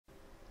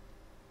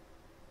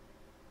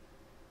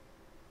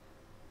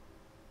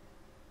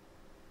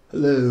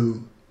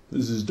Hello,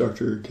 this is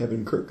Dr.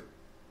 Kevin Kirk,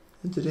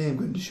 and today I'm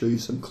going to show you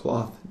some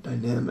cloth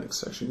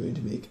dynamics. Actually going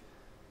to make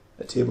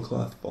a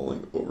tablecloth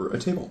falling over a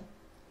table.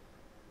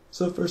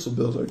 So first we'll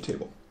build our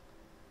table.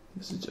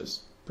 This is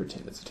just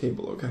pretend it's a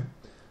table, okay?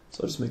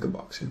 So I'll just make a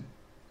box here.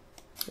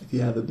 If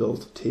you have a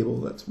built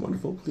table, that's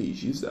wonderful,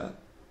 please use that.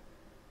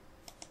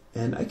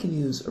 And I can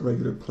use a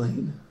regular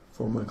plane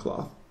for my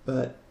cloth,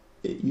 but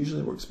it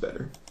usually works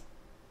better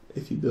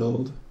if you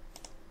build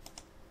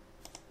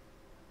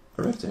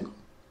a rectangle.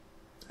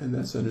 And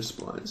that's under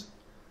splines.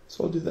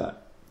 So I'll do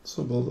that.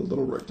 So I'll build a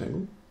little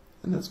rectangle,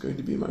 and that's going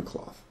to be my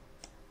cloth.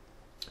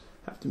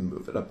 Have to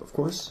move it up, of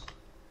course.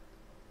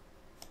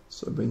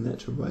 So I bring that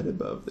to right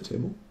above the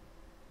table.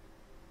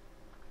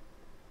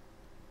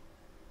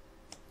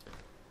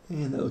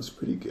 And that looks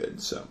pretty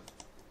good. So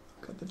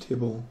I've got the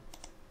table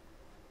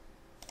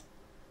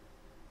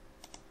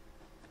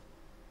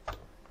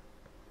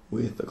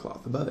with the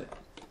cloth above it.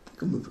 I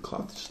can move the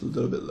cloth just a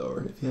little bit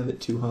lower. If you have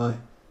it too high,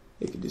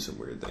 it can do some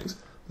weird things.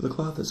 The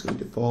cloth is going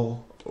to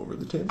fall over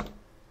the table.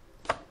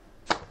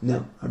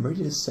 Now, I'm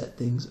ready to set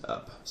things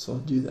up, so I'll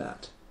do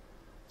that.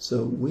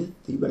 So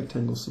with the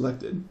rectangle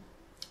selected,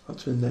 I'll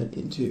turn that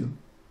into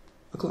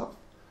a cloth.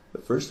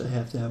 But first I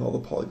have to have all the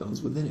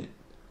polygons within it.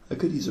 I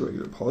could use a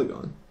regular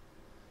polygon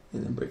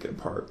and then break it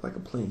apart like a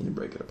plane and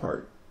break it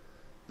apart.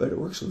 But it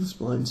works with the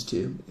splines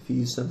too if you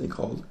use something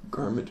called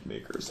Garment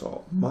Maker. So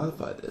I'll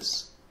modify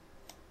this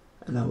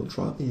and I will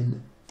drop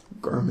in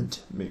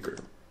Garment Maker.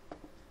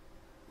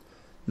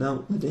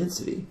 Now, the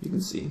density, you can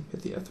see,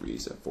 hit the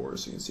F3s, F4s,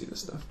 so you can see this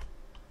stuff.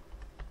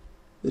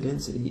 The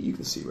density, you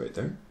can see right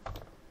there.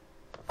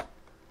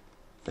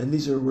 And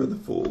these are where the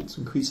folds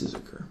and creases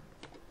occur.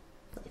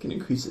 I can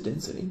increase the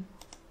density,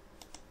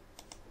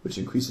 which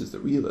increases the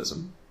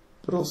realism,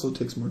 but also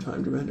takes more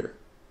time to render.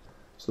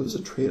 So there's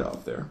a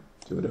trade-off there.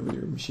 Do whatever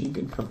your machine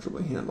can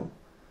comfortably handle.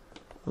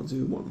 I'll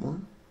do one more,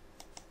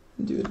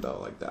 and do it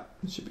about like that.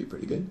 It should be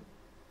pretty good.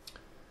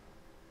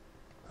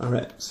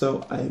 Alright,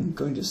 so I'm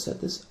going to set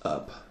this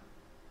up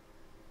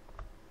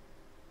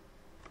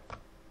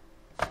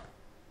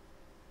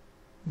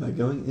by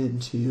going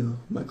into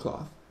my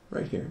cloth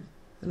right here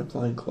and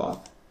applying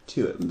cloth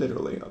to it,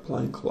 literally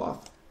applying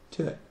cloth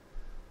to it.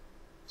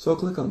 So I'll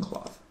click on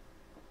cloth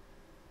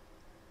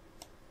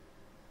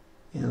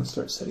and I'll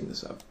start setting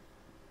this up.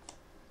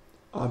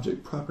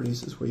 Object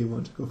properties is where you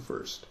want to go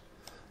first.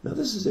 Now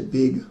this is a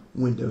big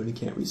window and you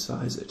can't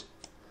resize it.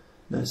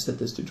 Now I set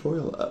this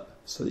tutorial up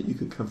so that you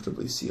could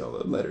comfortably see all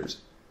the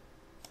letters.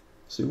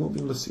 So you won't be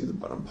able to see the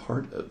bottom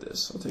part of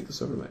this. I'll take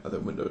this over to my other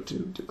window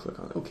too to click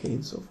on OK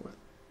and so forth.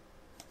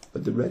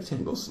 But the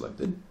rectangle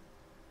selected,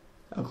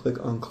 I'll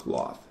click on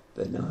cloth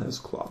that now has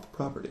cloth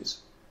properties.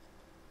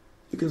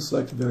 You can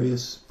select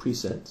various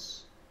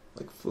presets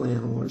like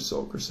flannel or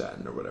silk or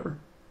satin or whatever,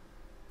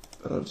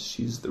 but I'll just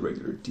use the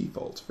regular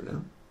defaults for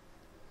now.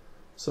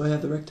 So I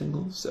have the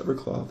rectangle, sever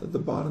cloth. At the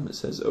bottom it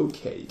says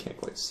OK. You can't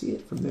quite see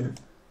it from there.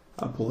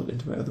 I'll pull it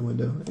into my other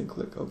window and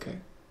click OK.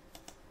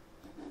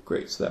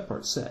 Great, so that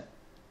part's set.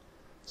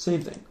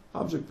 Same thing,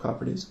 object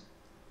properties.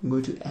 I'm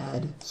going to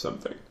add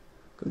something.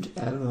 I'm going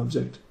to add an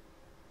object,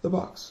 the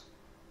box.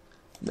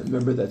 Now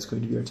remember that's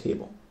going to be our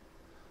table.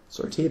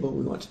 So our table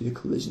we want to be a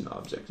collision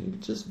object, and you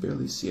can just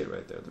barely see it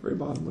right there at the very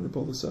bottom when I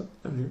pull this up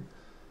down here. It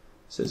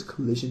says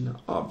collision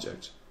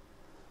object.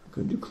 I'm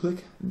going to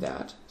click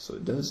that so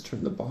it does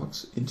turn the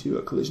box into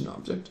a collision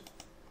object,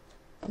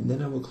 and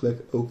then I will click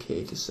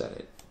OK to set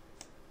it.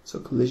 So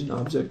collision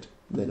object,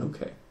 then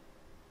OK.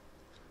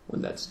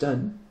 When that's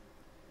done,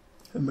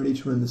 I'm ready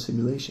to run the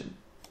simulation.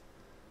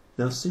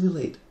 Now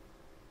simulate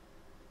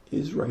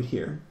is right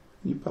here.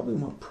 You probably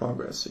want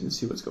progress so you can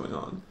see what's going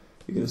on.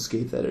 You can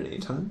escape that at any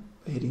time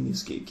by hitting the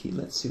escape key.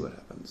 Let's see what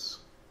happens.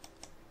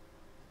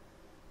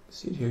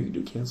 See it here, you can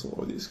do cancel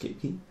or the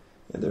escape key,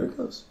 and there it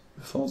goes.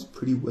 It falls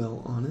pretty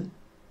well on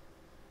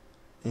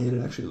it, and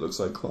it actually looks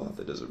like cloth.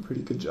 It does a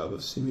pretty good job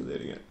of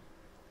simulating it.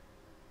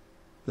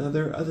 Now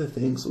there are other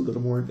things a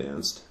little more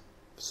advanced,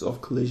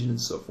 self-collision and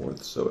so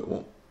forth, so it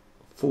won't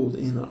fold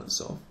in on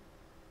itself.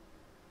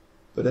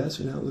 But as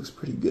for now, it looks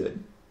pretty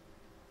good.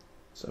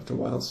 So after a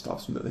while it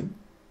stops moving,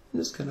 and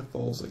this kind of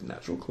falls like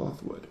natural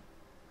cloth would.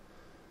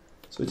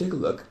 So take a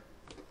look,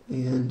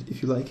 and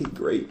if you like it,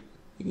 great.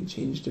 You can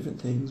change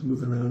different things,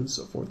 move it around and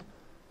so forth.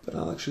 But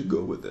I'll actually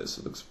go with this.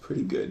 It looks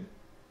pretty good.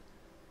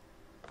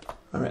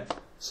 Alright,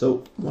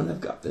 so when I've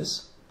got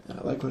this, and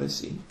I like what I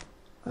see,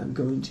 I'm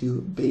going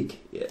to bake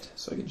it.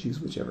 So I can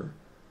choose whichever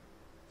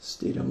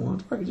state I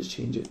want, or I can just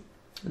change it.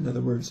 In other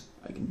words,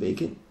 I can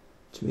bake it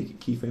to make it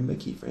keyframe by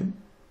keyframe,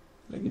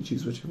 and I can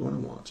choose whichever one I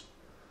want.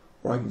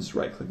 Or I can just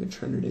right click and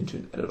turn it into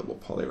an editable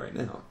poly right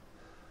now.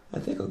 I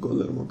think I'll go a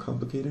little more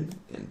complicated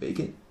and bake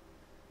it.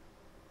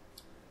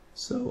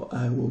 So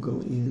I will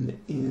go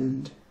in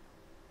and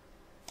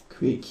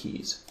create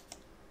keys.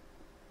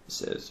 It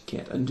says you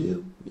can't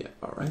undo. Yeah,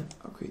 alright,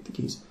 I'll create the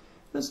keys.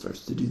 And it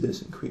starts to do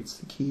this and creates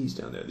the keys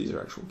down there. These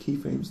are actual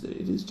keyframes that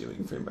it is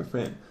doing frame by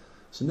frame.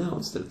 So now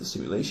instead of the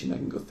simulation, I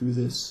can go through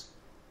this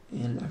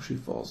and it actually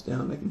falls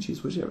down. I can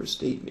choose whichever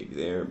state, maybe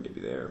there, maybe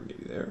there,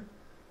 maybe there.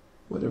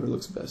 whatever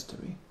looks best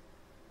to me.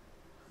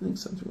 I think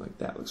something like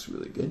that looks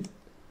really good.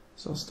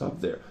 So I'll stop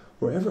there.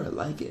 Wherever I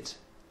like it,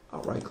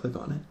 I'll right click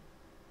on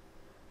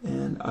it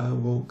and I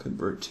will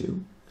convert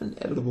to an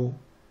editable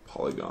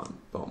polygon.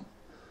 Boom.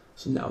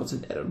 So now it's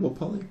an editable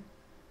poly,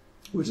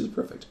 which is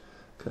perfect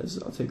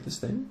because I'll take this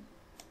thing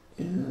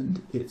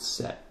and it's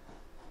set,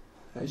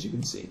 as you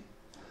can see.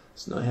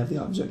 So now I have the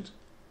object,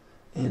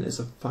 and as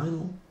a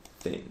final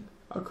thing,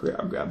 I'll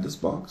grab this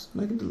box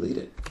and I can delete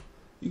it.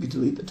 You can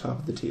delete the top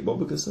of the table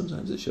because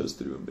sometimes it shows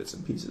through in bits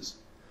and pieces.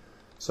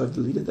 So I've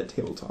deleted that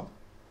tabletop.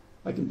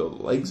 I can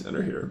build legs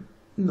under here.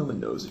 No one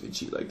knows if you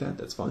cheat like that,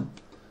 that's fine.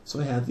 So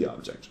I have the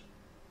object.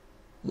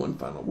 One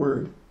final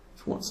word,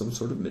 if you want some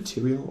sort of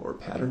material or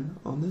pattern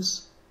on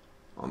this,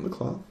 on the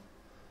cloth,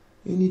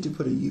 you need to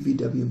put a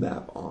UVW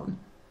map on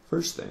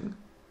first thing,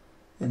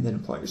 and then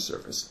apply your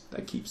surface.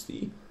 That keeps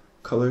the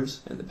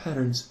colors and the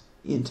patterns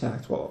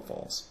intact while it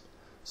falls.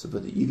 So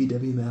put the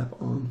UVW map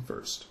on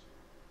first.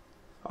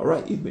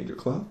 Alright, you've made your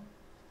cloth.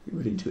 You're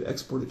ready to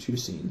export it to your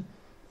scene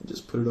and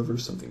just put it over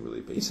something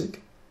really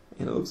basic,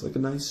 and it looks like a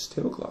nice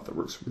tablecloth that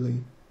works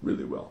really,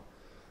 really well.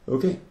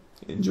 Okay,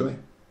 enjoy.